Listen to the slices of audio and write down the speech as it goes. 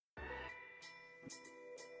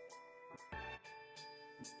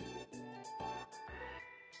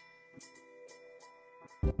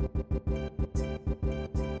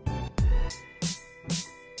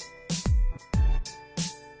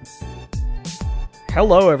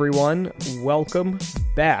Hello, everyone. Welcome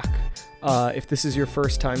back. If this is your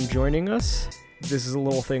first time joining us, this is a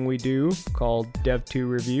little thing we do called DEV.TO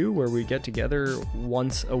Review, where we get together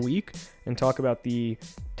once a week and talk about the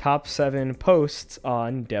top 7 posts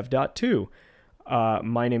on DEV.TO.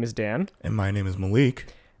 My name is Dan. And my name is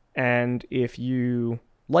Malik. And if you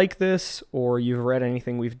like this, or you've read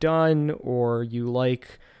anything we've done, or you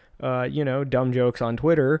like, dumb jokes on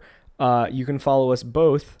Twitter, you can follow us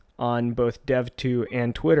both on both DEV.TO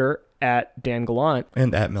and Twitter at Dan Gallant.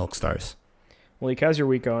 And at Milkstars. Malik, how's your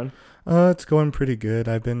week going? It's going pretty good.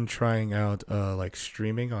 I've been trying out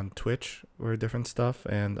streaming on Twitch or different stuff,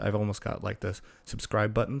 and I've almost got this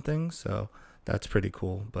subscribe button thing, so that's pretty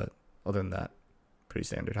cool. But other than that, pretty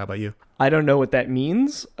standard. How about you? I don't know what that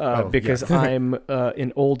means because yeah. I'm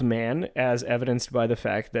an old man, as evidenced by the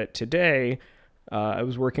fact that today I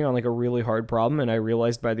was working on a really hard problem, and I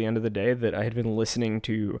realized by the end of the day that I had been listening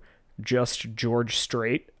to just George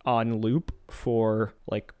Strait on loop for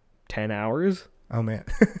 10 hours. Oh man.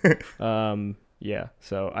 Yeah,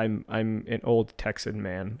 so I'm an old Texan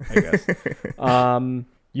man, I guess.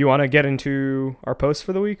 You want to get into our post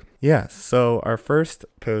for the week? Yeah, so our first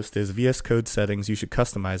post is VS Code settings you should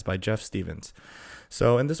customize by Jeff Stevens.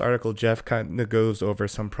 So in this article, Jeff kind of goes over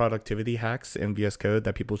some productivity hacks in VS Code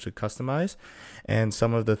that people should customize. And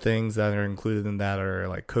some of the things that are included in that are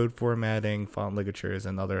code formatting, font ligatures,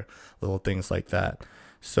 and other little things like that.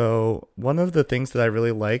 So one of the things that I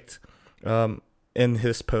really liked in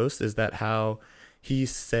his post is that how he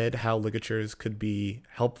said how ligatures could be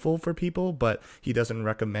helpful for people, but he doesn't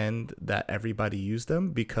recommend that everybody use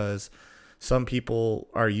them because some people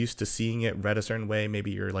are used to seeing it read a certain way.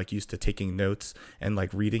 Maybe you're used to taking notes and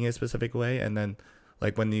reading a specific way, and then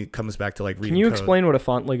when it comes back to reading. Can you code, explain what a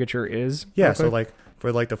font ligature is? Yeah, so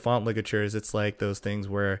for the font ligatures, it's those things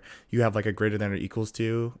where you have a greater than or equals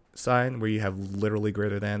to sign, where you have literally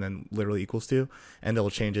greater than and literally equals to, and they'll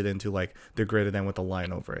change it into the greater than with a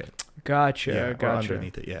line over it. Gotcha. Or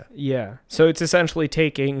underneath it, yeah. Yeah. So it's essentially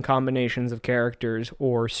taking combinations of characters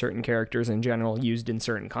or certain characters in general used in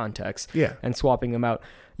certain contexts, Yeah, and swapping them out.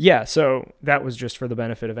 Yeah, so that was just for the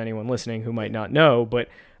benefit of anyone listening who might not know, but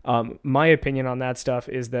my opinion on that stuff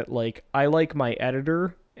is that I like my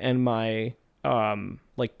editor and my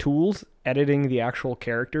tools editing the actual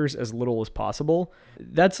characters as little as possible.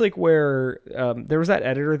 That's where there was that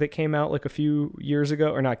editor that came out a few years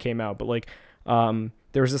ago, or not came out, but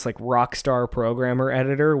there was this Rockstar programmer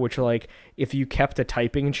editor, which if you kept a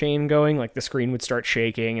typing chain going, the screen would start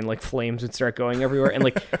shaking and flames would start going everywhere,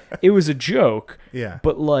 and it was a joke. Yeah.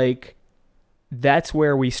 But that's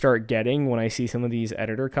where we start getting when I see some of these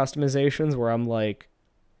editor customizations where I'm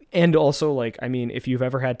and also if you've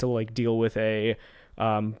ever had to deal with a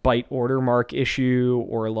byte order mark issue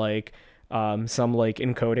or some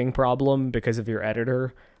encoding problem because of your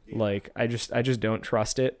editor, I just don't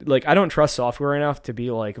trust it. I don't trust software enough to be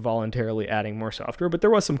voluntarily adding more software, but there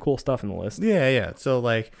was some cool stuff in the list. Yeah. So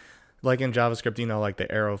in JavaScript,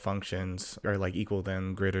 the arrow functions are equal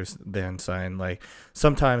than, greater than sign.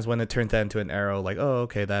 Sometimes when it turns that into an arrow, oh,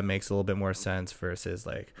 okay, that makes a little bit more sense versus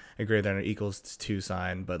a greater than or equals to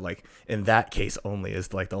sign. But in that case only is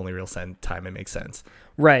the only real time it makes sense.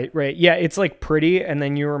 Right. Yeah, it's pretty, and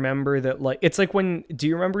then you remember that it's do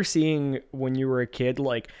you remember seeing when you were a kid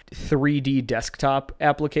 3D desktop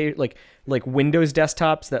application Windows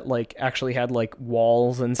desktops that actually had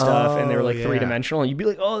walls and stuff, and they were yeah. 3-dimensional, and you'd be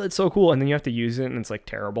oh, that's so cool, and then you have to use it and it's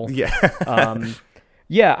terrible. Yeah.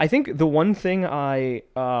 Yeah, I think the one thing I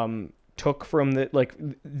took from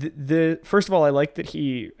the first of all, I like that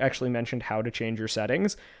he actually mentioned how to change your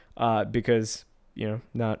settings, because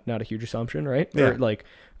not a huge assumption, right? Yeah.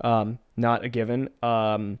 Or not a given.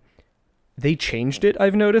 They changed it,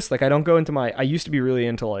 I've noticed. I don't go into I used to be really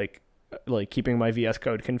into keeping my VS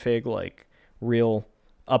Code config real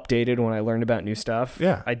updated when I learned about new stuff.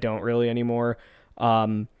 Yeah. I don't really anymore.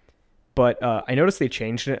 But I noticed they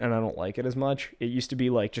changed it, and I don't like it as much. It used to be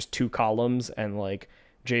just 2 columns and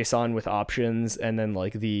JSON with options, and then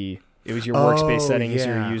it was your workspace settings,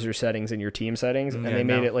 yeah. your user settings, and your team settings, and they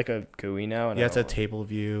made it a GUI now. And it's a table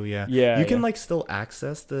view. Yeah. Yeah. You can still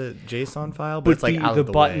access the JSON file, but it's out of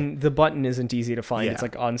the button. way. The button isn't easy to find. Yeah.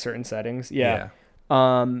 It's on certain settings. Yeah.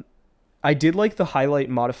 I did the highlight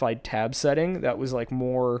modified tab setting. That was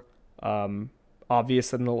more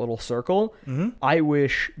obvious than the little circle. Mm-hmm. I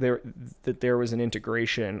wish there was an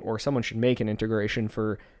integration, or someone should make an integration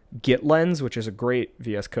for GitLens, which is a great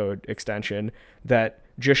VS Code extension that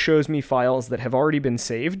just shows me files that have already been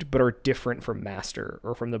saved but are different from master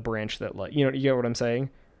or from the branch that, like, you get what I'm saying?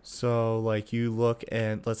 So like you look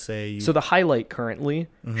and let's say you. So the highlight currently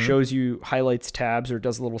Mhm. shows you highlights tabs or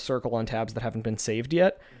does a little circle on tabs that haven't been saved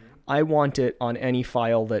yet. I want it on any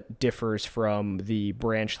file that differs from the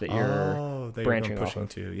branch that you're branching off pushing of.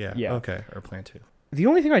 to. Yeah. Yeah. Okay. Or plan to. The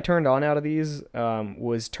only thing I turned on out of these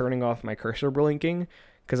was turning off my cursor blinking,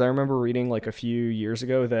 because I remember reading like a few years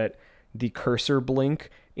ago that the cursor blink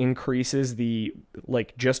increases the,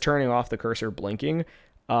 like, just turning off the cursor blinking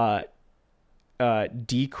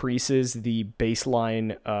decreases the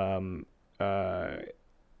baseline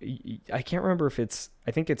I can't remember if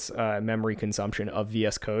I think it's memory consumption of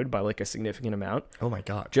VS Code by like a significant amount. Oh my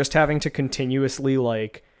god. Just having to continuously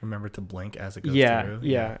like Remember to blink as it goes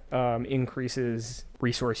through. Increases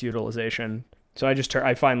resource utilization. So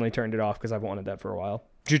I finally turned it off because I've wanted that for a while.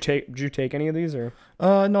 Did you take any of these or?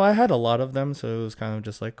 No, I had a lot of them, so it was kind of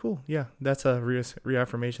just like, cool. Yeah, that's a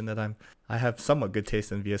reaffirmation that I have somewhat good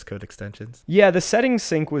taste in VS Code extensions. Yeah, the settings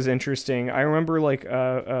sync was interesting. I remember like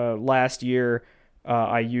last year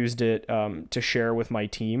I used it to share with my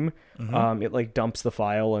team. Mm-hmm. It like dumps the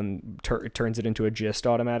file and it turns it into a gist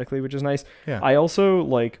automatically, which is nice. Yeah. I also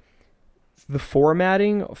like the format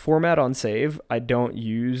on save. I don't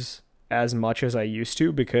use as much as I used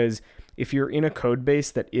to, because if you're in a code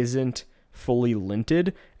base that isn't fully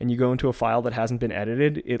linted and you go into a file that hasn't been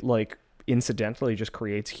edited, it like incidentally just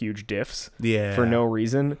creates huge diffs for no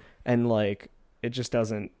reason, and like it just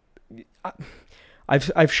doesn't.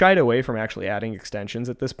 I've shied away from actually adding extensions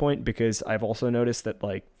at this point, because I've also noticed that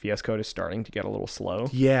like VS Code is starting to get a little slow.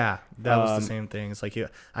 Yeah, that was the same thing. It's like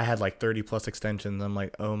I had like 30 plus extensions. I'm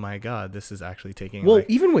like, oh my god, this is actually taking. Well,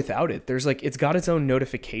 even without it, there's like, it's got its own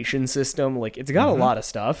notification system. Like it's got a lot of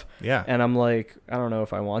stuff. Yeah, and I'm like, I don't know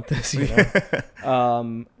if I want this.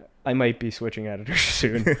 I might be switching editors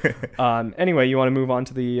soon. Anyway, you want to move on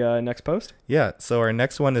to the next post? Yeah, so our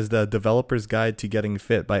next one is the Developer's Guide to Getting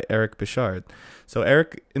Fit by Eric Bichard. So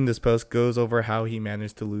Eric, in this post, goes over how he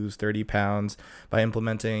managed to lose 30 pounds by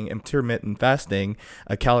implementing intermittent fasting,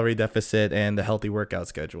 a calorie deficit, and a healthy workout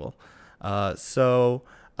schedule. So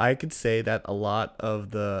I could say that a lot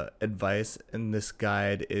of the advice in this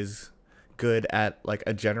guide is good at like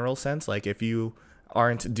a general sense. Like if you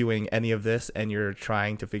aren't doing any of this and you're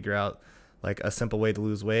trying to figure out like a simple way to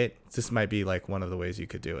lose weight, this might be like one of the ways you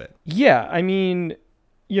could do it. Yeah, I mean,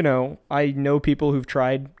 I know people who've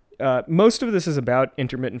tried. Most of this is about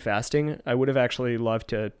intermittent fasting. I would have actually loved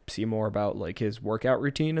to see more about like his workout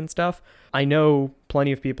routine and stuff. I know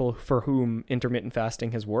plenty of people for whom intermittent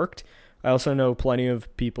fasting has worked. I also know plenty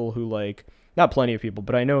of people who not plenty of people,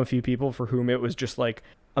 but I know a few people for whom it was just like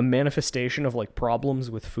a manifestation of like problems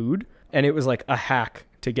with food. And it was like a hack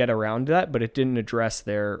to get around that, but it didn't address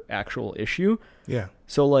their actual issue. Yeah.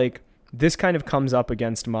 So like this kind of comes up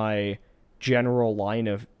against my general line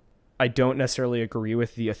of, I don't necessarily agree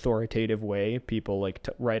with the authoritative way people like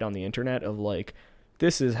to write on the internet of like,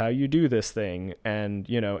 this is how you do this thing. And,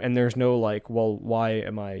 and there's no like, well, why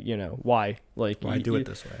am I, why? Like, why do it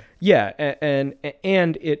this way? Yeah. And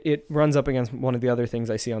it runs up against one of the other things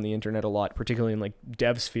I see on the internet a lot, particularly in like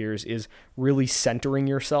dev spheres, is really centering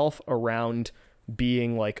yourself around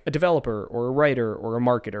being like a developer or a writer or a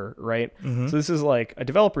marketer, right? Mm-hmm. So this is like a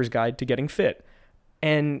developer's guide to getting fit.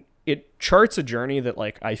 And it charts a journey that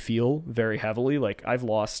like I feel very heavily. Like I've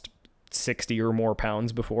lost 60 or more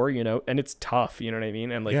pounds before, and it's tough, you know what I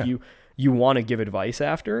mean? And like you want to give advice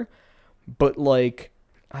after, but like,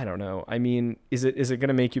 I don't know. I mean, is it going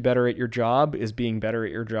to make you better at your job? Is being better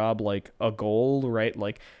at your job like a goal, right?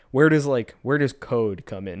 Like where does code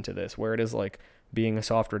come into this? Where does like being a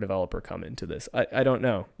software developer come into this? I don't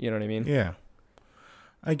know. You know what I mean? Yeah.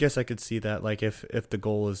 I guess I could see that, like, if the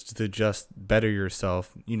goal is to just better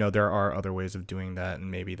yourself, there are other ways of doing that,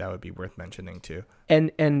 and maybe that would be worth mentioning too.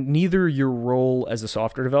 And neither your role as a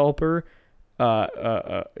software developer,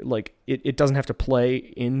 like it doesn't have to play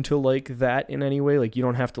into like that in any way. Like you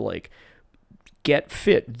don't have to like get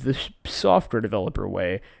fit the software developer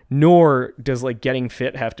way, nor does like getting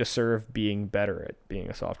fit have to serve being better at being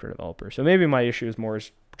a software developer. So maybe my issue is more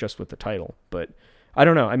just with the title, but I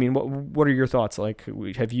don't know. I mean, what are your thoughts? Like,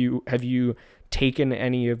 have you taken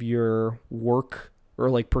any of your work or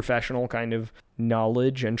like professional kind of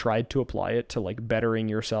knowledge and tried to apply it to like bettering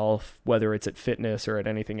yourself, whether it's at fitness or at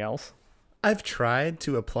anything else? I've tried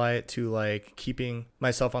to apply it to like keeping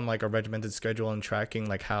myself on like a regimented schedule and tracking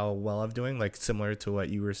like how well I'm doing, like similar to what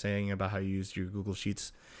you were saying about how you used your Google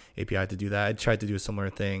Sheets API to do that. I tried to do a similar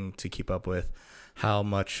thing to keep up with how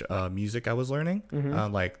much music I was learning,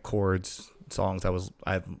 like chords, songs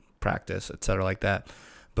I've practiced, etc. like that.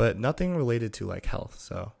 but nothing related to like health.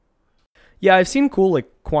 So Yeah, I've seen cool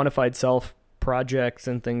like quantified self projects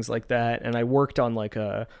and things like that, and I worked on like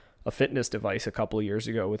a fitness device a couple of years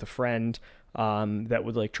ago with a friend that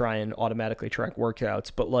would like try and automatically track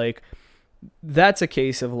workouts. But like that's a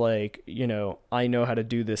case of like, I know how to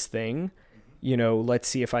do this thing. Let's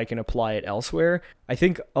see if I can apply it elsewhere. I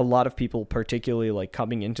think a lot of people, particularly like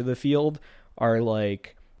coming into the field, are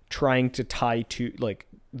like trying to tie to like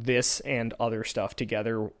this and other stuff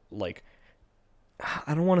together. Like,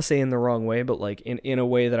 I don't want to say in the wrong way, but like in a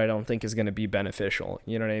way that I don't think is going to be beneficial.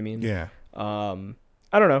 You know what I mean? yeah.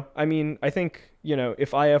 I don't know. I mean, I think,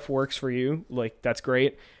 if IF works for you, like that's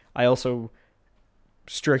great. I also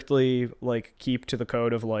strictly like keep to the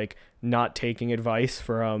code of like not taking advice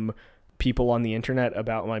from people on the internet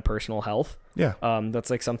about my personal health. Yeah. That's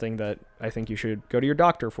like something that I think you should go to your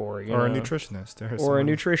doctor for, or a nutritionist, or a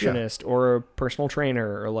nutritionist, or a personal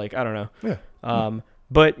trainer, or like, I don't know. Yeah.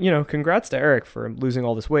 But, congrats to Eric for losing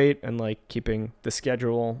all this weight and like keeping the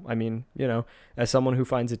schedule. I mean, as someone who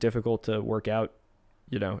finds it difficult to work out,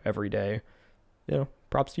 every day,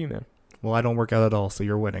 props to you, man. Well, I don't work out at all, so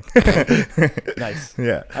you're winning. Nice.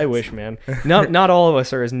 Yeah. I wish, man. Not all of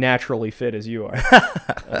us are as naturally fit as you are.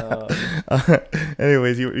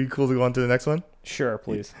 Anyways, you cool to go on to the next one? Sure,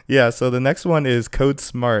 please. Yeah, so the next one is Code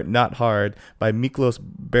Smart, Not Hard by Miklos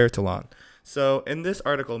Bertolon. So in this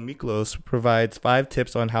article, Miklos provides 5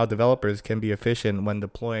 tips on how developers can be efficient when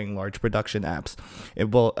deploying large production apps.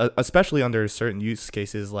 It will, especially under certain use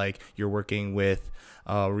cases like you're working with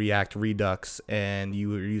React Redux and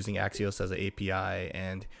you are using Axios as an API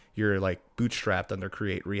and you're like bootstrapped under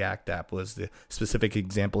Create React App was the specific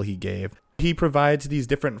example he gave. He provides these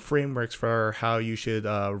different frameworks for how you should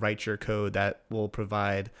write your code that will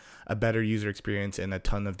provide a better user experience in a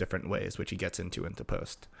ton of different ways, which he gets into the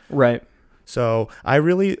post. Right. So I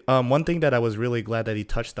really, one thing that I was really glad that he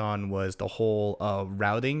touched on was the whole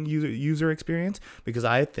routing user experience, because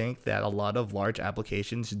I think that a lot of large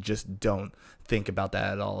applications just don't think about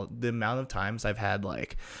that at all. The amount of times I've had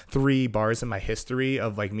like 3 bars in my history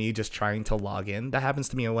of like me just trying to log in. That happens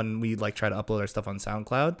to me when we like try to upload our stuff on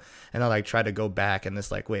SoundCloud, and I like try to go back and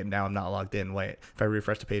it's like, wait, now I'm not logged in. Wait, if I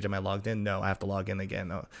refresh the page, am I logged in? No, I have to log in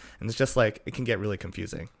again. Oh. And it's just like, it can get really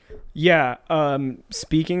confusing. Yeah.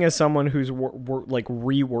 Speaking as someone who's like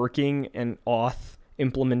reworking an auth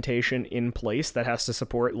implementation in place that has to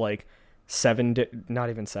support like not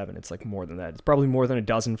even 7, it's like more than that. It's probably more than a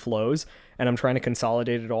dozen flows, and I'm trying to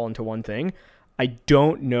consolidate it all into one thing. I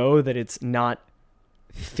don't know that it's not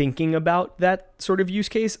thinking about that sort of use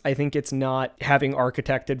case. I think it's not having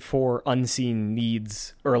architected for unseen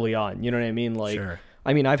needs early on. You know what I mean? Like, Sure.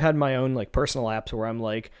 I mean, I've had my own like personal apps where I'm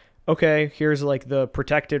like, okay, here's like the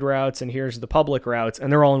protected routes and here's the public routes, and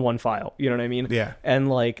they're all in one file. You know what I mean? Yeah. And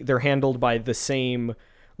like they're handled by the same,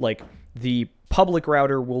 like the public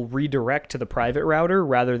router will redirect to the private router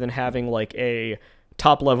rather than having like a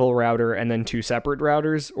top level router and then 2 separate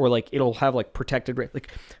routers, or like it'll have like protected, like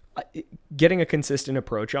getting a consistent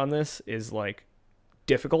approach on this is like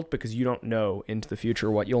difficult because you don't know into the future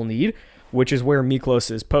what you'll need, which is where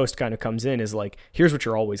Miklos's post kind of comes in, is like, here's what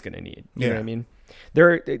you're always going to need. You know what I mean?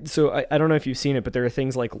 So I don't know if you've seen it, but there are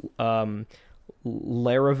things like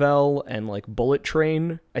Laravel and like Bullet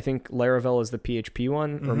Train. I think Laravel is the PHP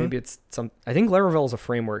one, or maybe it's I think Laravel is a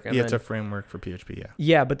framework. And it's a framework for PHP. Yeah.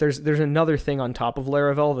 Yeah, but there's another thing on top of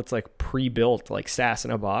Laravel that's like pre-built, like SaaS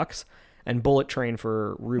in a box. And Bullet Train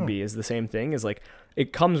for Ruby is the same thing. Is like,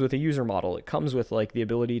 it comes with a user model. It comes with like the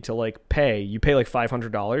ability to like you pay like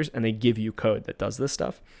 $500 and they give you code that does this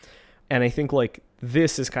stuff. And I think like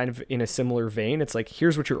this is kind of in a similar vein. It's like,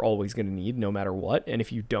 here's what you're always going to need no matter what. And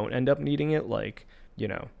if you don't end up needing it, like,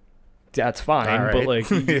 that's fine. Right. But like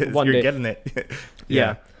one you're day, getting it.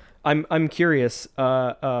 yeah. I'm curious.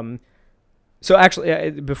 So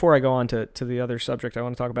actually, before I go on to the other subject I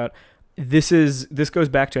want to talk about, this goes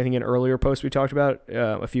back to, I think, an earlier post we talked about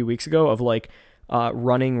a few weeks ago of like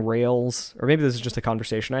running Rails, or maybe this is just a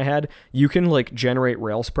conversation I had. You can like generate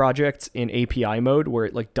Rails projects in API mode where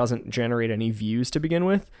it like doesn't generate any views to begin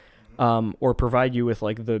with, or provide you with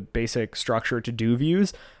like the basic structure to do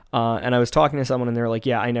views. And I was talking to someone and they're like,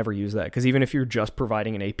 yeah, I never use that, because even if you're just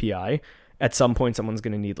providing an API, at some point someone's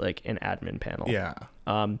going to need like an admin panel. Yeah.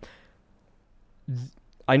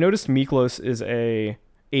 I noticed Miklos is a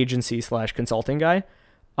agency/consulting guy.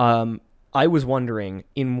 I was wondering,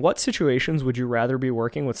 in what situations would you rather be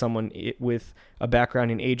working with someone with a background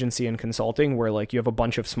in agency and consulting, where like you have a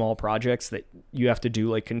bunch of small projects that you have to do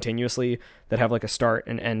like continuously that have like a start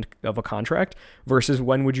and end of a contract, versus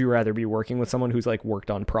when would you rather be working with someone who's like worked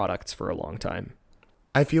on products for a long time?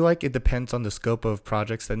 I feel like it depends on the scope of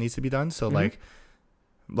projects that needs to be done. So like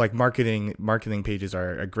like marketing pages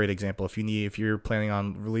are a great example. If you're planning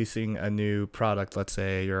on releasing a new product, let's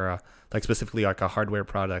say like specifically like a hardware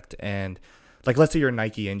product, and like let's say you're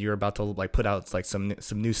Nike and you're about to like put out like some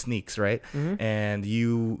new sneaks, right? And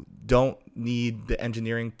you don't need the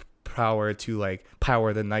engineering power to like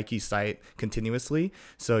power the Nike site continuously,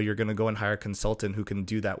 so you're going to go and hire a consultant who can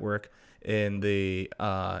do that work in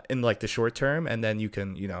like the short term, and then you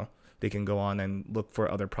can, they can go on and look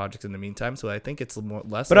for other projects in the meantime. So I think it's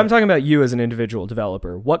less. But I'm talking about you as an individual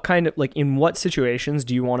developer. What kind of, like, in what situations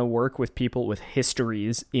do you want to work with people with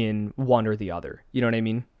histories in one or the other? You know what I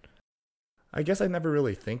mean? I guess I never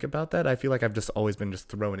really think about that. I feel like I've just always been just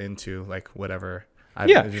thrown into like whatever I've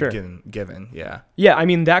been given. Yeah. Yeah. I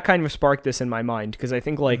mean, that kind of sparked this in my mind because I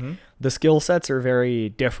think like the skill sets are very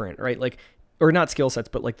different, right? Like, or not skill sets,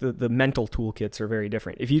 but like the mental toolkits are very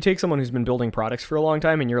different. If you take someone who's been building products for a long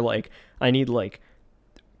time and you're like, I need like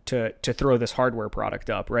to throw this hardware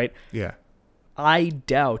product up, right? Yeah. I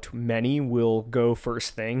doubt many will go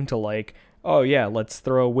first thing to like, oh yeah, let's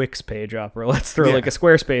throw a Wix page up, or let's throw like a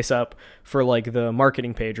Squarespace up for like the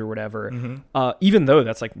marketing page or whatever. Even though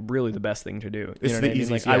that's like really the best thing to do. You know what I mean?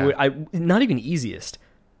 Like I not even easiest.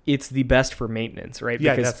 It's the best for maintenance, right?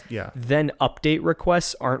 Yeah, because then update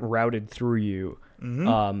requests aren't routed through you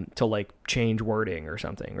to like change wording or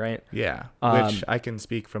something, right? Yeah, which I can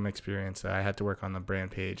speak from experience. I had to work on the brand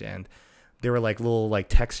page, and there were like little like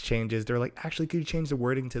text changes. They were like, actually, could you change the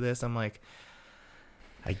wording to this? I'm like,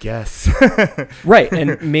 I guess. Right,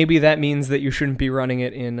 and maybe that means that you shouldn't be running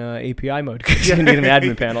it in API mode because you need an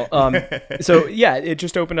admin panel. So yeah, it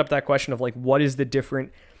just opened up that question of like, what is the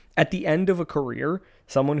different... At the end of a career,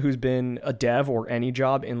 someone who's been a dev or any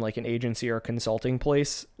job in like an agency or a consulting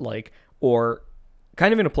place, like, or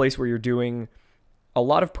kind of in a place where you're doing a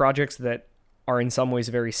lot of projects that are in some ways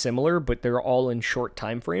very similar, but they're all in short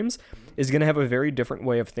time frames, is going to have a very different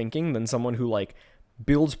way of thinking than someone who like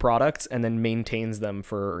builds products and then maintains them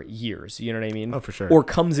for years. You know what I mean? Oh, for sure. Or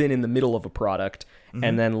comes in the middle of a product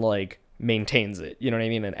and then like maintains it, you know what I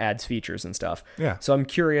mean? And adds features and stuff. Yeah. So I'm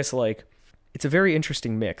curious, like, it's a very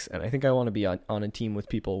interesting mix, and I think I want to be on a team with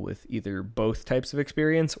people with either both types of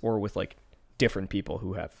experience or with like different people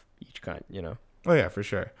who have each kind, Oh yeah, for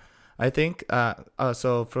sure. I think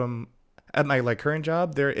so from at my like current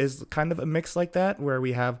job, there is kind of a mix like that where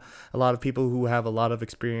we have a lot of people who have a lot of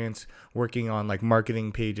experience working on like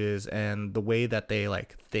marketing pages, and the way that they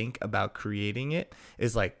like think about creating it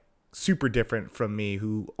is like super different from me,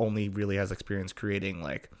 who only really has experience creating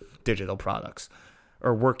like digital products.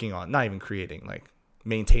 Or working on, not even creating, like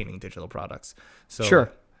maintaining digital products. So,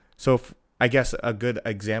 sure. So I guess a good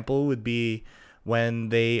example would be when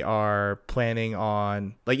they are planning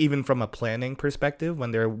on, like, even from a planning perspective, when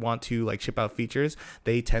they want to like ship out features,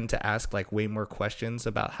 they tend to ask like way more questions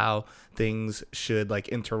about how things should like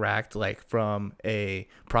interact, like from a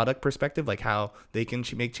product perspective, like how they can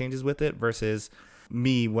make changes with it, versus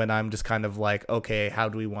me when I'm just kind of like, okay, how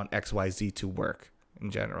do we want XYZ to work in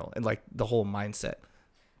general, and like the whole mindset.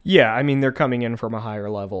 Yeah, I mean, they're coming in from a higher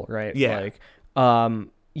level, right? Yeah. Like,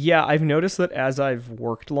 yeah, I've noticed that as I've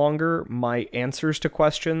worked longer, my answers to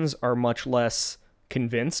questions are much less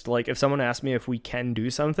convinced. Like, if someone asks me if we can do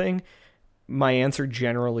something, my answer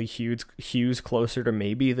generally hews closer to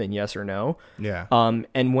maybe than yes or no. Yeah.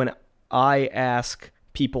 And when I ask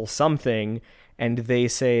people something and they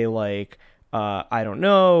say like, I don't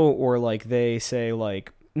know, or like they say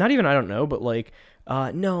like, not even I don't know, but like,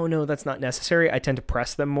 no, that's not necessary. I tend to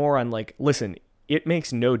press them more on like, listen, it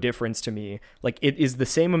makes no difference to me. Like, it is the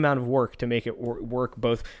same amount of work to make it work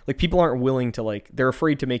both. Like, people aren't willing to like, they're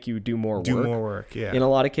afraid to make you do more work. Yeah. In a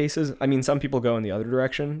lot of cases. I mean, some people go in the other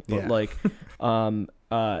direction, but like,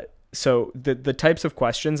 so the types of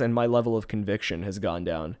questions and my level of conviction has gone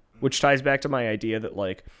down, which ties back to my idea that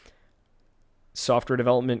like software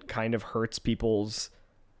development kind of hurts people's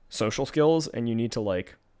social skills, and you need to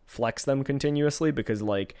like flex them continuously, because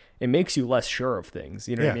like it makes you less sure of things,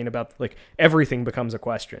 what I mean, about like everything becomes a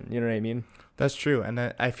question, you know what I mean? That's true. And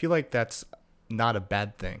I feel like that's not a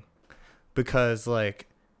bad thing, because like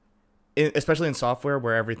especially in software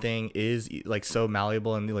where everything is like so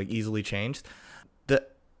malleable and like easily changed,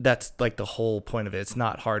 that's like the whole point of it. It's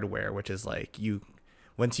not hardware, which is like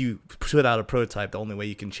once you put out a prototype, the only way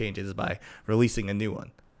you can change it is by releasing a new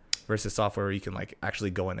one. Versus software where you can like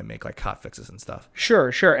actually go in and make like hot fixes and stuff. Sure.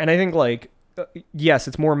 And I think like, yes,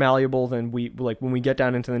 it's more malleable than we like when we get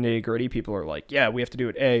down into the nitty gritty. People are like, yeah, we have to do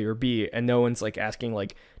it A or B, and no one's like asking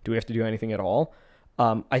like, do we have to do anything at all?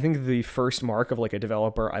 I think the first mark of like a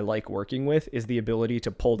developer I like working with is the ability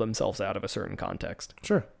to pull themselves out of a certain context.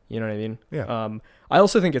 Sure. You know what I mean? Yeah. I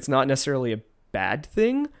also think it's not necessarily a bad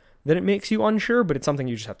thing, that it makes you unsure, but it's something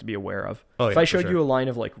you just have to be aware of. Oh, If yeah, I for showed sure. you a line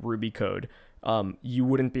of like Ruby code, you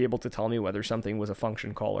wouldn't be able to tell me whether something was a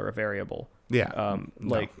function call or a variable. Yeah.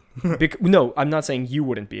 No. No, I'm not saying you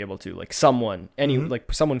wouldn't be able to. Like someone, Mhm.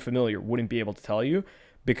 like someone familiar wouldn't be able to tell you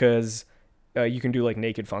because you can do like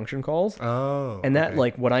naked function calls. Oh, And that okay.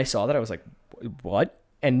 like when I saw that, I was like, what?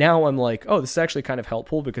 And now I'm like, oh, this is actually kind of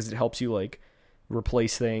helpful because it helps you like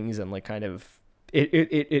replace things and like kind of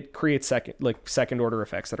it creates second order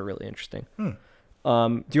effects that are really interesting. Hmm.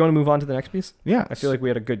 Do you want to move on to the next piece? Yeah. I feel like we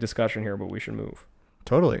had a good discussion here, but we should move.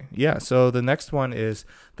 Totally. Yeah. So the next one is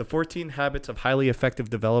The 14 Habits of Highly Effective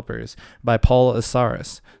Developers by Paul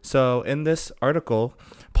Asaris. So in this article,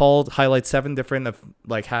 Paul highlights 7 different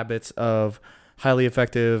habits of highly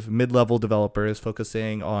effective mid-level developers,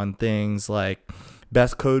 focusing on things like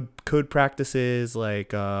best code practices,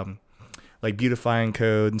 like beautifying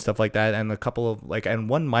code and stuff like that, and a couple of and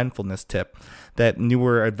one mindfulness tip that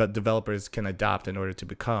newer developers can adopt in order to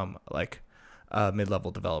become like a mid-level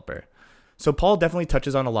developer. So Paul definitely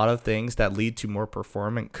touches on a lot of things that lead to more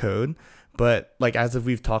performant code, but like as if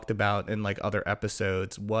we've talked about in like other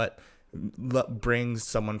episodes, what brings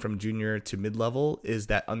someone from junior to mid-level is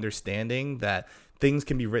that understanding that things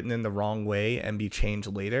can be written in the wrong way and be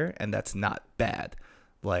changed later, and that's not bad.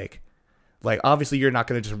 Like obviously you're not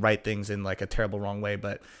going to just write things in like a terrible wrong way,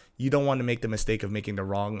 but you don't want to make the mistake of making the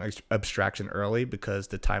wrong abstraction early, because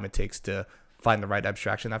the time it takes to find the right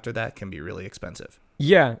abstraction after that can be really expensive.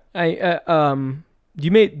 Yeah,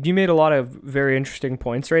 you made a lot of very interesting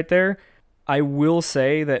points right there. I will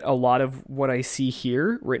say that a lot of what I see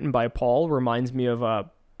here written by Paul reminds me of a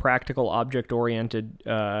practical object-oriented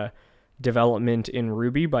development in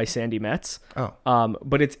Ruby by Sandy Metz. Oh.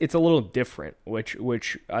 But it's a little different,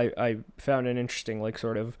 which I found an interesting like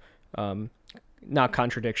sort of not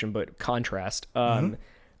contradiction but contrast.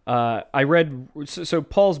 I read so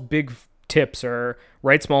Paul's big tips are: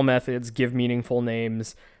 write small methods, give meaningful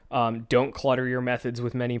names, don't clutter your methods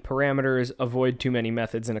with many parameters, avoid too many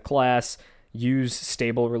methods in a class, use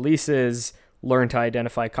stable releases, learn to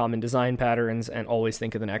identify common design patterns, and always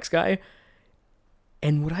think of the next guy.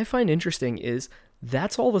 And what I find interesting is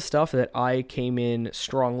that's all the stuff that I came in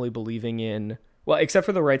strongly believing in, well, except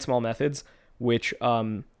for the write small methods, which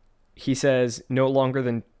he says no longer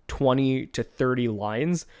than 20 to 30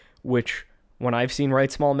 lines, which when I've seen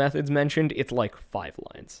write small methods mentioned, it's like 5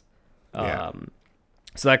 lines. Yeah.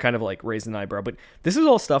 So that kind of like raised an eyebrow. But this is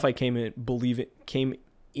all stuff I came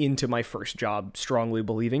into my first job strongly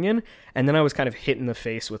believing in, and then I was kind of hit in the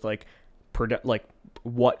face with like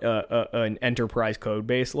what an enterprise code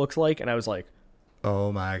base looks like, and I was like,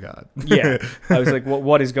 Oh my God. yeah. I was like,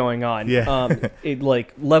 what is going on? Yeah. It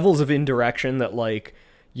like levels of indirection that like,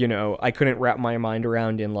 I couldn't wrap my mind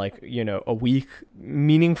around in like, a week.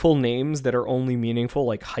 Meaningful names that are only meaningful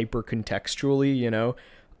like hyper contextually,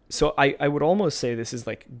 So I would almost say this is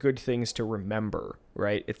like good things to remember,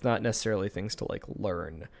 right? It's not necessarily things to like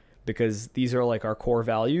learn, because these are like our core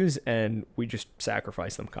values and we just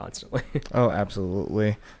sacrifice them constantly. Oh,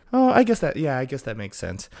 absolutely. Oh, I guess that makes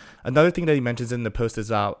sense. Another thing that he mentions in the post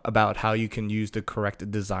is about how you can use the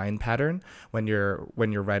correct design pattern when you're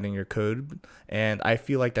writing your code. And I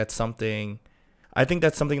feel like I think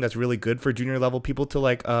that's something that's really good for junior level people to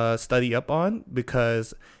like study up on,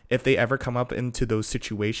 because if they ever come up into those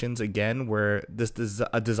situations again where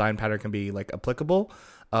a design pattern can be like applicable,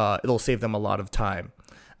 it'll save them a lot of time.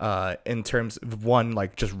 In terms of one,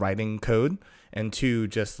 like just writing code, and two,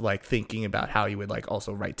 just like thinking about how you would like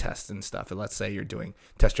also write tests and stuff. And let's say you're doing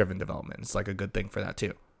test-driven development, it's like a good thing for that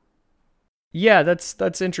too. Yeah,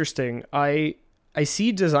 that's interesting. I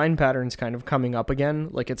see design patterns kind of coming up again.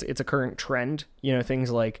 Like it's a current trend. Things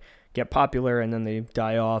like get popular and then they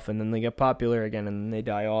die off, and then they get popular again and then they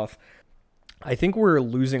die off. I think we're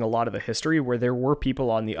losing a lot of the history where there were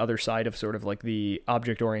people on the other side of sort of like the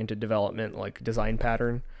object-oriented development, like design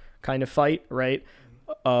pattern kind of fight, right?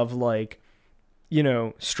 Of like,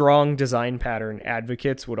 strong design pattern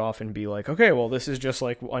advocates would often be like, okay, well, this is just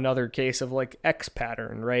like another case of like X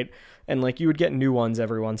pattern, right? And like you would get new ones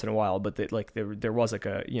every once in a while, but there was like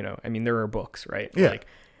a, there are books, right? Yeah.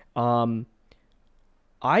 Like,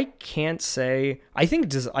 I can't say. I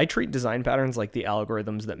think I treat design patterns like the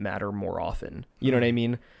algorithms that matter more often. You know what I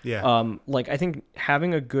mean? Yeah. Like I think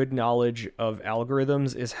having a good knowledge of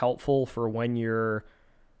algorithms is helpful for when you're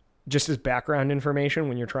just as background information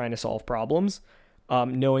when you're trying to solve problems.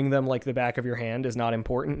 Knowing them like the back of your hand is not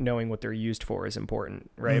important. Knowing what they're used for is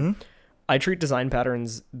important, right? Mm-hmm. I treat design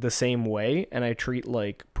patterns the same way, and I treat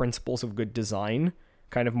like principles of good design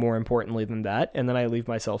kind of more importantly than that. And then I leave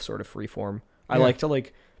myself sort of free form. I like to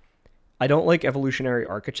I don't like evolutionary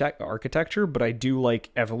architecture, but I do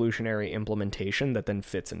like evolutionary implementation that then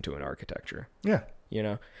fits into an architecture. Yeah. You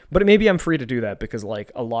know, but maybe I'm free to do that because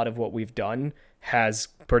like a lot of what we've done has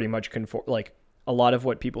pretty much like a lot of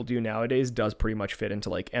what people do nowadays does pretty much fit into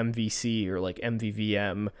like MVC or like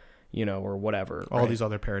MVVM, you know, or whatever. All these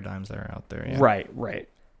other paradigms that are out there. Yeah. Right.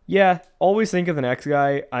 Yeah, always think of the next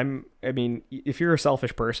guy. I mean, if you're a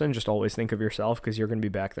selfish person, just always think of yourself because you're going to be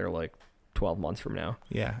back there like 12 months from now.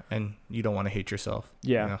 Yeah, and you don't want to hate yourself.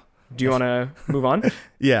 Yeah. You know? Do you want to move on?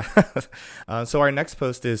 Yeah. So our next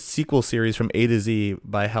post is Sequel Series from A to Z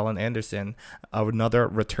by Helen Anderson, another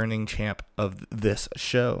returning champ of this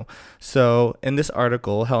show. So in this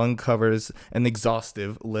article, Helen covers an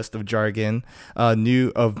exhaustive list of jargon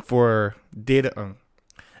for data.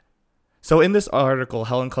 So in this article,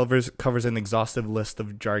 Helen covers an exhaustive list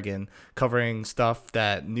of jargon covering stuff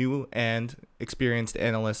that new and experienced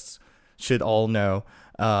analysts should all know.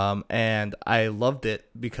 And I loved it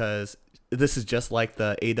because this is just like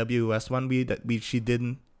the AWS one she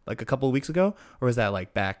did like a couple of weeks ago, or was that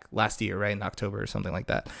like back last year, right, in October or something like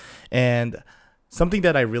that. And something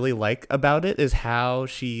that I really like about it is how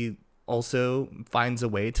she also finds a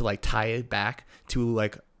way to like tie it back to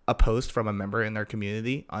like a post from a member in their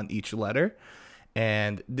community on each letter.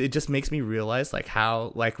 And it just makes me realize like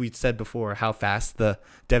how, like we said before, how fast the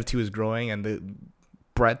DEV.TO is growing and the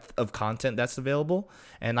breadth of content that's available.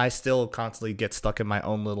 And I still constantly get stuck in my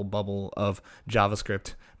own little bubble of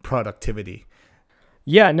JavaScript productivity.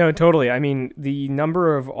 Yeah, no, totally. I mean, the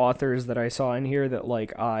number of authors that I saw in here that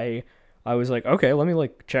like I was like, okay, let me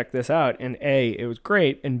like check this out. And A, it was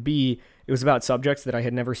great. And B, it was about subjects that I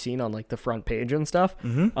had never seen on like the front page and stuff.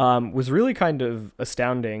 Was really kind of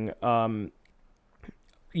astounding.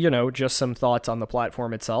 You know, just some thoughts on the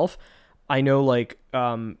platform itself. I know like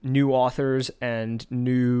new authors and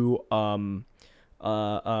new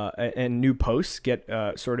posts get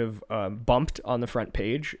sort of bumped on the front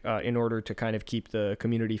page in order to kind of keep the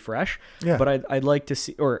community fresh. Yeah. But I'd like to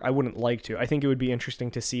see, or I wouldn't like to. I think it would be interesting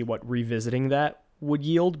to see what revisiting that would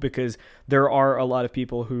yield, because there are a lot of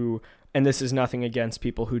people who, and this is nothing against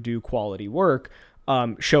people who do quality work,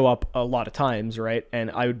 show up a lot of times, right? And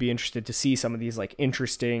I would be interested to see some of these like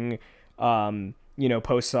interesting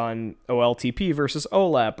posts on OLTP versus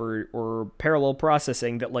OLAP or parallel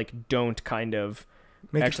processing that like don't kind of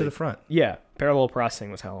make it to the front. Yeah, parallel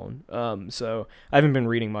processing was Helen. So I haven't been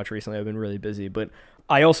reading much recently. I've been really busy, but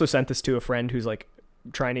I also sent this to a friend who's like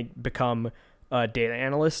trying to become a data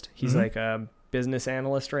analyst. He's like a business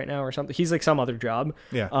analyst right now or something. He's like some other job.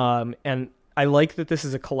 Yeah. And I like that this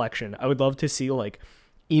is a collection. I would love to see like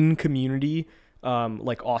in community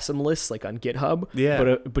like awesome lists like on GitHub,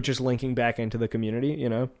 but just linking back into the community, you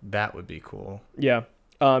know. That would be cool. Yeah.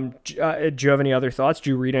 Do you have any other thoughts? Do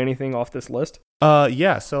you read anything off this list?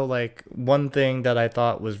 Yeah, so like one thing that I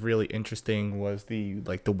thought was really interesting was the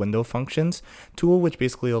window functions tool, which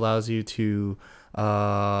basically allows you to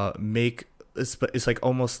make it's like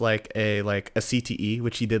almost like a CTE,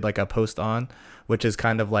 which he did like a post on, which is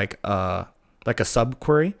kind of like a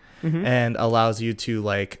subquery, and allows you to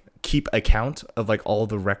like keep account of like all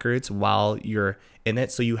the records while you're in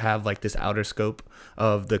it, so you have like this outer scope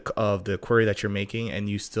of the query that you're making, and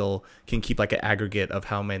you still can keep like an aggregate of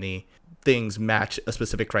how many things match a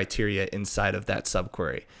specific criteria inside of that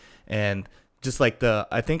subquery. And just like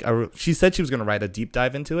she said she was going to write a deep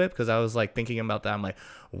dive into it, because I was like thinking about that. I'm like,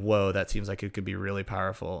 whoa, that seems like it could be really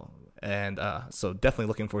powerful. And so definitely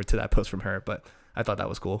looking forward to that post from her, but I thought that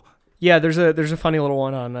was cool. Yeah, there's a funny little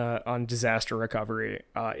one on disaster recovery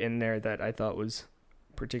in there that I thought was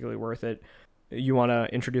particularly worth it. You want to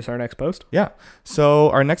introduce our next post? Yeah. So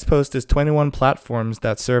our next post is 21 platforms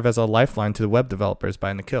that serve as a lifeline to the web developers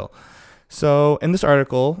by Nikhil. So in this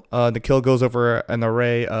article, Nikhil goes over an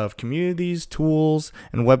array of communities, tools,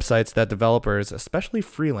 and websites that developers, especially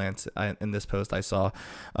freelance, in this post I saw,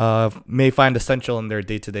 may find essential in their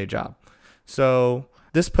day-to-day job. So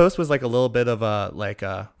this post was like a little bit of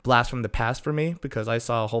a blast from the past for me, because I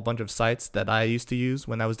saw a whole bunch of sites that I used to use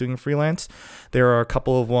when I was doing freelance. There are a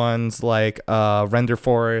couple of ones like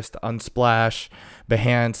RenderForest, Unsplash,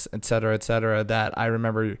 Behance, etc., that I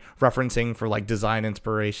remember referencing for like design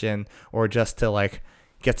inspiration, or just to like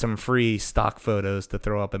get some free stock photos to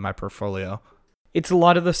throw up in my portfolio. It's a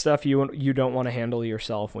lot of the stuff you don't want to handle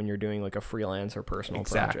yourself when you're doing like a freelance or personal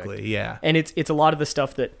project. Exactly, yeah. And it's a lot of the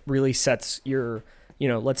stuff that really sets your,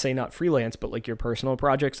 let's say not freelance, but like your personal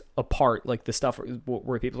projects apart, like the stuff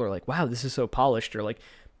where people are like, wow, this is so polished, or like,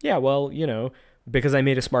 yeah, well, because I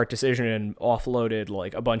made a smart decision and offloaded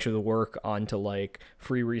like a bunch of the work onto like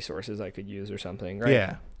free resources I could use or something, right?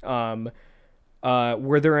 Yeah.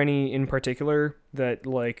 Were there any in particular that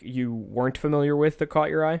like you weren't familiar with that caught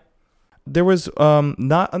your eye? There was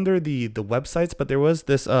not under the websites, but there was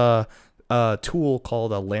this tool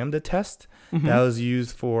called a Lambda test that was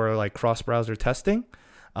used for like cross browser testing.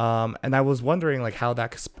 And I was wondering like how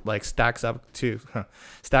that like stacks up to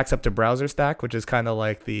Browser Stack, which is kind of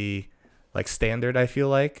like the like standard, I feel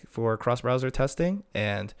like, for cross browser testing.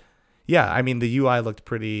 And yeah, I mean the UI looked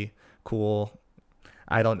pretty cool.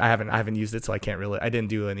 I haven't used it, so I didn't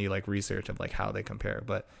do any like research of like how they compare,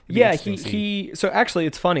 but yeah, so actually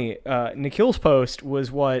it's funny. Nikhil's post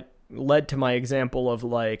was what led to my example of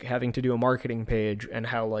like having to do a marketing page and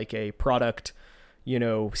how like a product,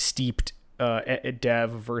 steeped a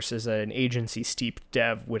dev versus an agency steeped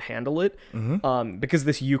dev would handle it. Because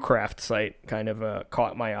this Ucraft site kind of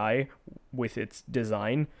caught my eye with its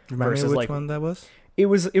design. Remind me which one that was? It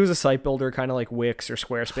was a site builder, kind of like Wix or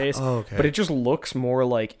Squarespace. Oh, okay. But it just looks more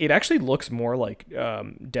like, it actually looks more like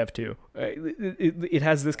DEV.TO. It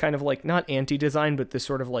has this kind of like, not anti-design, but this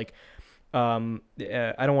sort of like, I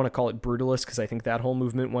don't want to call it brutalist because I think that whole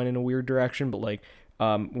movement went in a weird direction, but like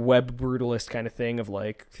web brutalist kind of thing of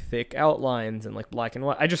like thick outlines and like black and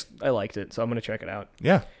white. I liked it, so I'm going to check it out.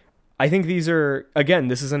 Yeah. I think these are, again,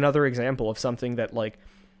 this is another example of something that like,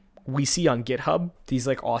 we see on GitHub, these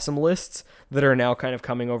like awesome lists that are now kind of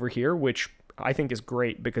coming over here, which I think is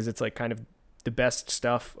great because it's like kind of the best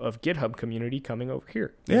stuff of GitHub community coming over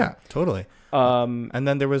here. Yeah, totally. And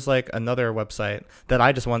then there was like another website that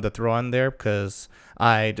I just wanted to throw on there because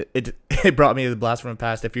it brought me to the blast from the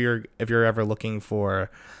past. If you're ever looking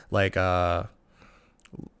for like stock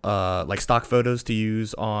photos to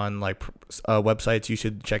use on like websites, you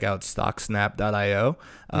should check out stocksnap.io.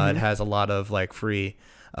 It has a lot of like free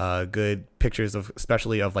good pictures of,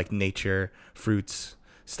 especially of like nature, fruits,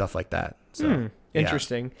 stuff like that. So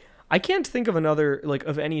interesting. Yeah. I can't think of another like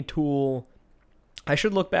of any tool. I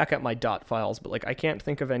should look back at my dot files, but like I can't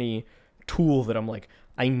think of any tool that I'm like,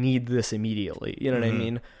 I need this immediately. You know what I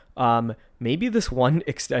mean? Maybe this one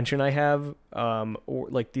extension I have, or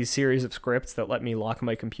like these series of scripts that let me lock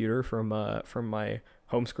my computer from my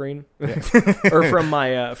home screen, or from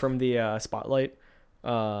the spotlight.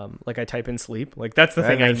 Like I type in sleep, like that's the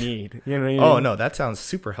thing I need. You know what I mean? Oh no, that sounds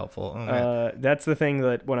super helpful. Oh, man. That's the thing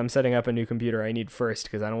that when I'm setting up a new computer, I need first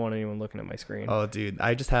because I don't want anyone looking at my screen. Oh, dude,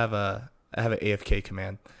 I have an AFK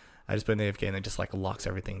command. I just put an AFK and it just like locks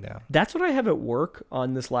everything down. That's what I have at work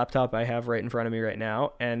on this laptop I have right in front of me right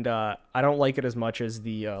now, and I don't like it as much as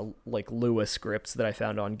the like Lua scripts that I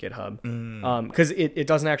found on GitHub. Because it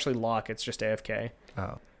doesn't actually lock; it's just AFK.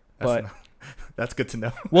 Oh, but. That's good to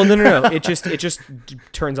know. Well, no. It just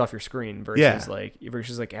turns off your screen versus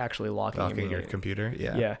like actually locking your computer.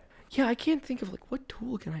 Yeah. I can't think of like what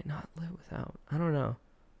tool can I not live without. I don't know.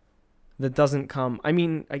 That doesn't come. I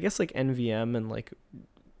mean, I guess like NVM and like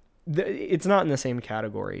it's not in the same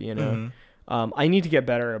category. You know. I need to get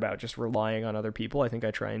better about just relying on other people. I think I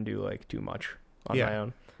try and do like too much on my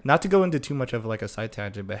own. Not to go into too much of like a side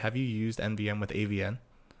tangent, but have you used NVM with AVN?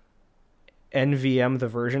 NVM, the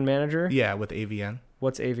version manager? Yeah, with AVN.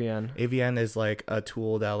 What's AVN? AVN is like a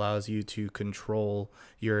tool that allows you to control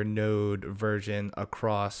your node version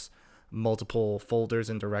across multiple folders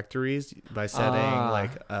and directories by setting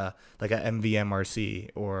like a MVMRC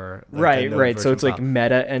or like right. So it's like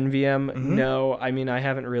meta NVM. No, I mean I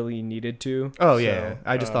haven't really needed to. Oh yeah,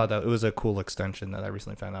 I just thought that it was a cool extension that I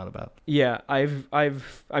recently found out about. Yeah, I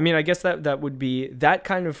mean I guess that would be, that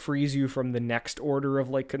kind of frees you from the next order of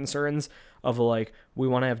like concerns of like we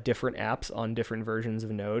want to have different apps on different versions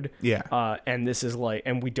of Node. Yeah. And this is like,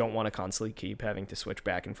 and we don't want to constantly keep having to switch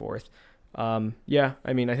back and forth. Yeah,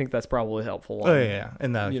 I mean, I think that's probably helpful.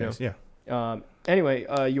 In that case, yeah. Anyway,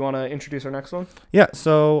 you want to introduce our next one? Yeah,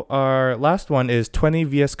 so our last one is 20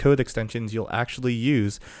 VS Code extensions you'll actually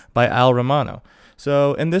use by Al Romano.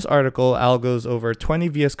 So in this article, Al goes over 20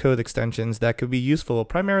 VS Code extensions that could be useful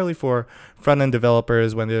primarily for front-end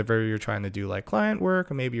developers whenever you're trying to do like client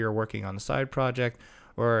work, or maybe you're working on a side project,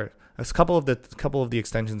 or a couple of the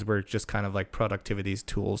extensions were just kind of like productivity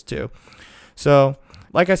tools too. So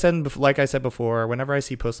like I said before, whenever I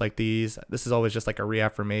see posts like these, this is always just like a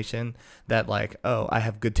reaffirmation that like, oh, I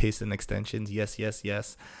have good taste in extensions. Yes.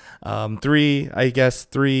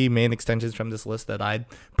 Three main extensions from this list that I'd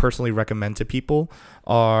personally recommend to people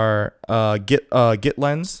are Git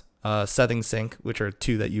Lens, Setting Sync, which are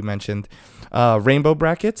two that you mentioned, Rainbow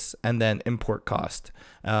Brackets, and then Import Cost.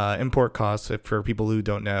 Import Cost, for people who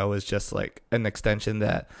don't know, is just like an extension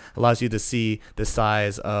that allows you to see the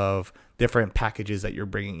size of different packages that you're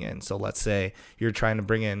bringing in. So let's say you're trying to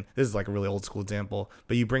bring in, this is like a really old school example,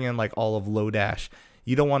 but you bring in like all of Lodash.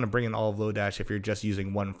 you don't want to bring in all of Lodash if you're just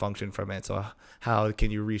using one function from it. So how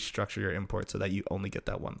can you restructure your import so that you only get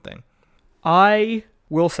that one thing? I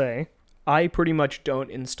will say I pretty much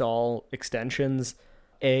don't install extensions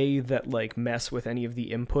that like mess with any of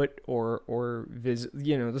the input or this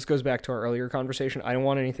goes back to our earlier conversation. I don't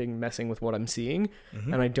want anything messing with what I'm seeing,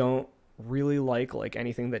 and I don't really like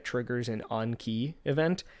anything that triggers an on key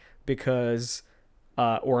event because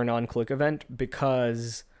or an on click event,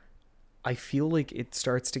 because I feel like it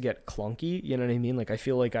starts to get clunky. You know what I mean? Like I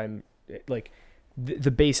feel like I'm like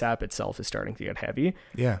the base app itself is starting to get heavy.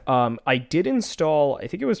 Yeah. I did install, I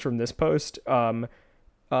think it was from this post,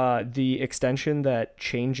 the extension that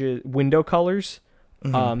changes window colors,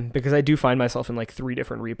 because I do find myself in like 3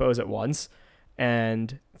 different repos at once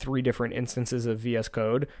and 3 different instances of VS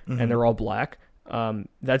Code, and they're all black.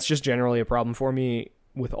 That's just generally a problem for me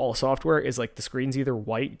with all software, is like the screen's either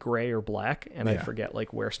white, gray, or black, and I forget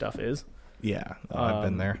like where stuff is. Yeah, I've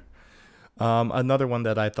been there. Another one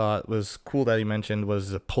that I thought was cool that you mentioned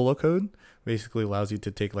was the Polo code. Basically allows you to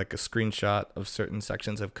take like a screenshot of certain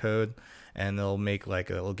sections of code, and it'll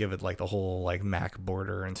give it like the whole like Mac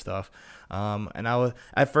border and stuff. And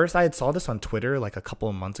at first I saw this on Twitter like a couple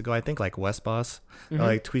of months ago. I think like Westboss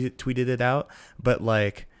like tweeted it out, but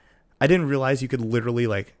like I didn't realize you could literally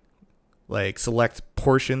like select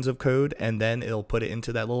portions of code and then it'll put it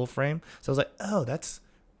into that little frame. So I was like, oh, that's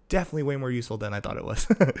definitely way more useful than I thought it was.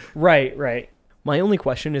 Right. My only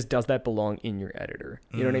question is, does that belong in your editor?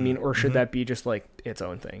 You know what I mean? Or should that be just like its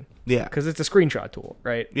own thing? Yeah. Because it's a screenshot tool,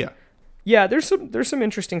 right? Yeah. Yeah, there's some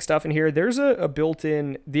interesting stuff in here. There's a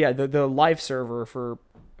built-in, the live server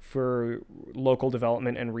for local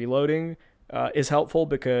development and reloading is helpful,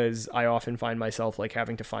 because I often find myself like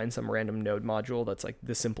having to find some random node module that's like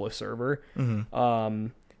the simplest server.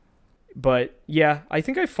 But yeah, I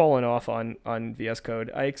think I've fallen off on VS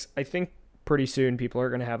Code. I think pretty soon people are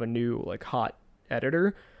going to have a new like hot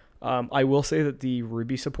editor. I will say that the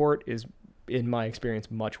Ruby support is, in my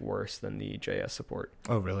experience, much worse than the JS support.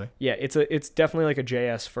 Oh, really? Yeah, it's definitely like a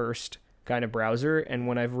JS first kind of browser. And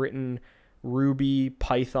when I've written Ruby,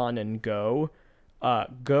 Python, and Go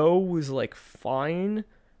was like fine.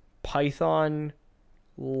 Python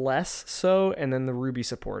less so, and then the Ruby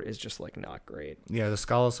support is just like not great. Yeah, the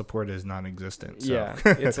Scala support is non-existent. So. Yeah,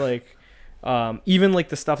 it's like even like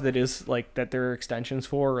the stuff that is like that there are extensions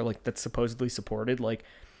for, or like that's supposedly supported, like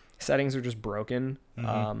settings are just broken.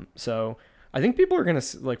 So I think people are gonna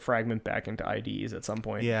like fragment back into IDEs at some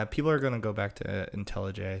point. Yeah, people are gonna go back to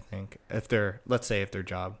IntelliJ, I think, if their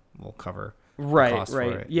job will cover.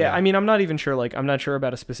 Right. Yeah, I mean, I'm not even sure. Like, I'm not sure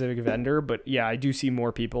about a specific vendor, but yeah, I do see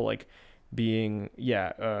more people like being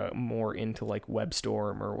more into like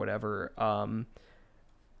WebStorm or whatever.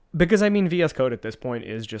 Because I mean, VS Code at this point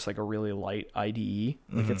is just like a really light IDE.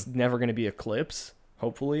 Like, it's never going to be Eclipse,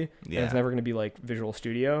 hopefully. Yeah. And it's never going to be like Visual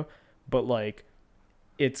Studio, but like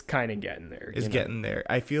it's kind of getting there. It's getting there.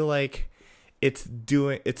 I feel like it's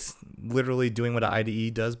literally doing what an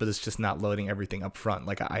IDE does, but it's just not loading everything up front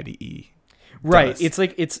like an IDE. Right. Does. It's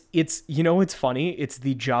like it's it's funny. It's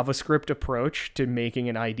the JavaScript approach to making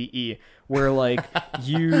an IDE, where like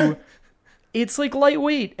it's like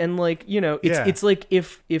lightweight, and like, it's like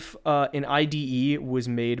if an IDE was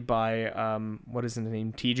made by what is his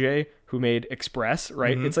name, TJ, who made Express,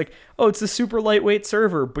 right? It's like, oh, it's a super lightweight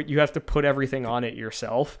server, but you have to put everything on it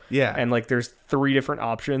yourself. Yeah. And like there's 3 different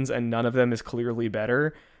options and none of them is clearly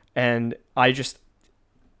better. And I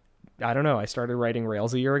don't know. I started writing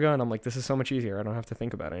Rails a year ago and I'm like, this is so much easier. I don't have to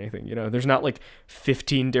think about anything. There's not like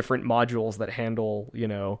 15 different modules that handle,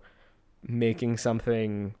 making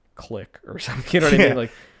something click or something. You know what I mean?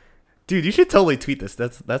 Like, dude, you should totally tweet this.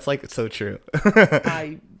 That's like so true.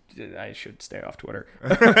 I should stay off Twitter.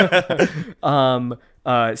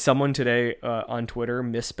 Someone today on Twitter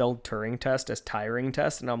misspelled Turing test as Turing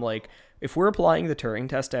test, and I'm like, if we're applying the Turing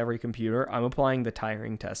test to every computer, I'm applying the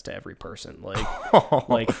Turing test to every person. Like,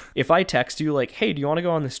 like if I text you like, hey, do you want to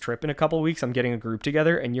go on this trip in a couple of weeks? I'm getting a group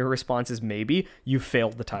together, and your response is maybe. You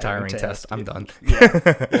failed the Turing test. I'm done.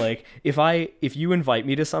 Yeah. Like if you invite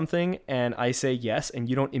me to something and I say yes, and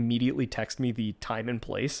you don't immediately text me the time and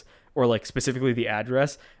place or like specifically the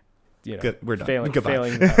address, good, we're done.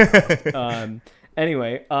 Failing.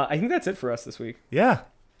 Anyway, I think that's it for us this week. Yeah.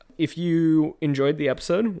 If you enjoyed the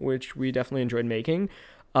episode, which we definitely enjoyed making,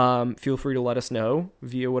 feel free to let us know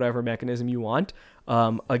via whatever mechanism you want.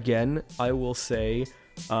 Again, I will say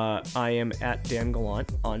I am at Dan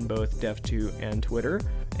Gallant on both Dev.to and Twitter.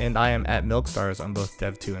 And I am at Milkstars on both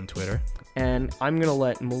Dev.to and Twitter. And I'm going to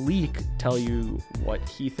let Malik tell you what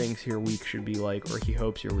he thinks your week should be like, or he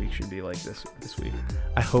hopes your week should be like this week.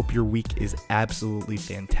 I hope your week is absolutely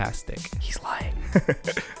fantastic. He's lying.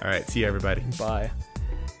 All right. See you, everybody. Bye.